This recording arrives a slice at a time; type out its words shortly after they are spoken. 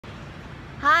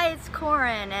Hi, it's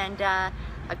Koren, and a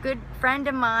good friend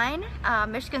of mine,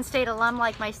 Michigan State alum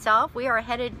like myself. We are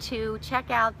headed to check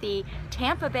out the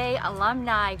Tampa Bay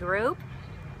Alumni group,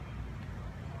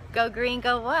 Go Green,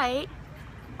 Go White,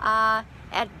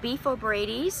 at Beef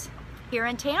O'Brady's here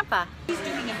in Tampa. He's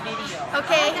doing a video.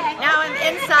 Okay, now I'm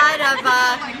inside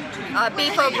of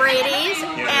Beef O'Brady's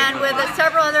and with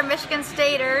several other Michigan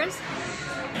Staters.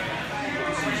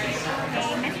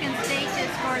 Michigan State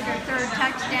just scored their third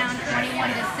touchdown,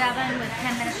 21-7, with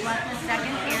 10 minutes left in the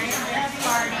second period.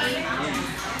 Spartan.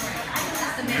 This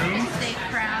is the Michigan State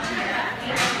crowd here.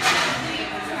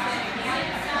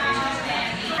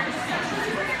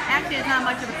 Actually, it's not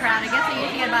much of a crowd. I guess they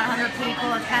usually get about 100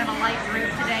 people. It's kind of a light group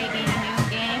today, being a noon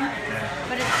game.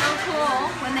 But it's so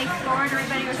cool. When they scored,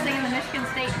 everybody was singing the Michigan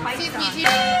State fight song.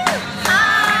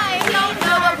 I don't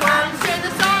know the words to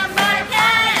the song, but I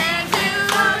can do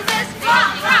this.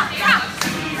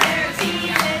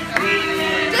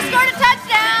 Just scored a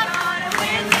touchdown.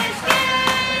 Win this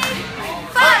game.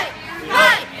 Fight,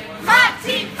 fight, fight,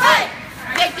 team fight.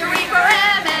 Victory for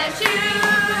MSU.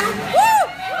 Woo!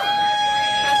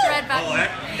 Press the red button. Oh,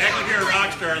 act like you're a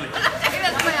rock star.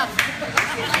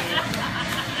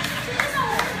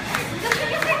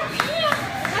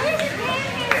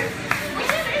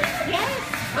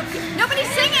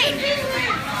 Nobody's singing.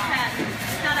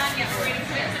 It's not on yet. We're waiting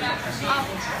for it to up. Oh,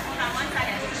 hold on 1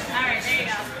 second. All right, there you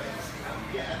go.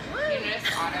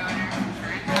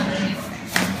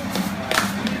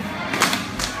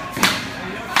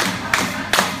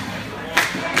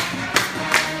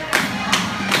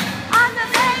 On the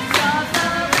banks of the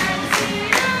Red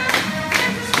Cedar,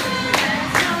 there's a school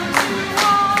that's known to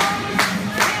all.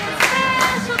 Its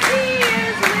specialty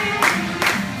is winning,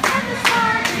 and the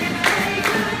Spartans play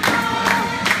good ball.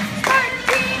 Spartan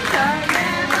teams are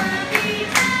never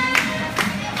beaten.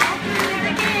 All through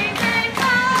the game they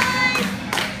fight.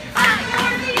 Fight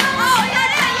for the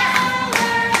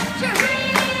Sure. It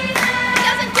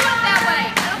doesn't do it that way.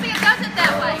 I don't think it does it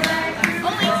that way.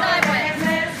 Only sideways.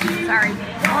 Sorry.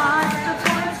 Watch the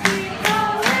points keep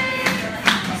going.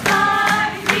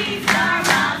 Spartan teams are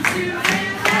bound to win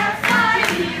their fight.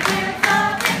 Even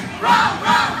though wrong.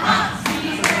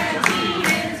 See their team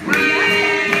is weak.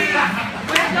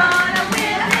 We're gonna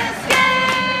win this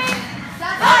game.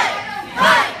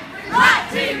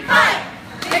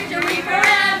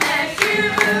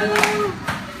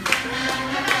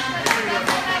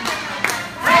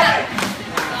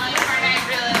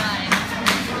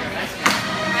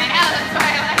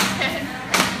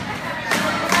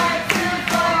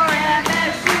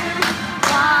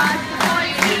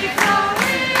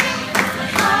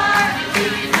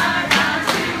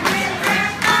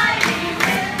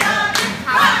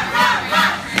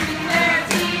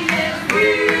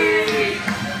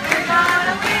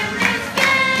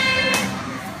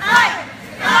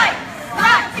 Fight,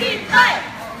 team fight.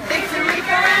 Victory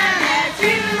for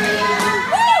MSU.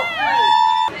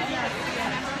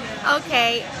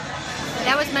 Okay,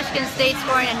 that was Michigan State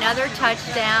scoring another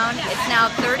touchdown. It's now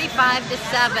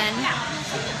 35-7.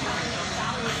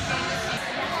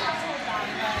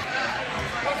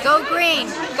 Go green,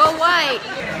 go white.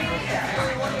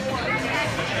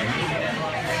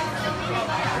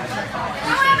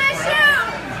 Go MSU!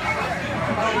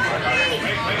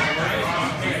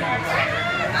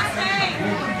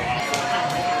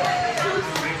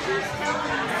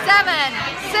 7,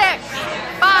 6,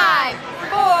 5,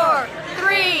 4,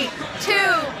 3, 2,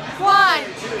 1.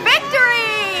 Victory!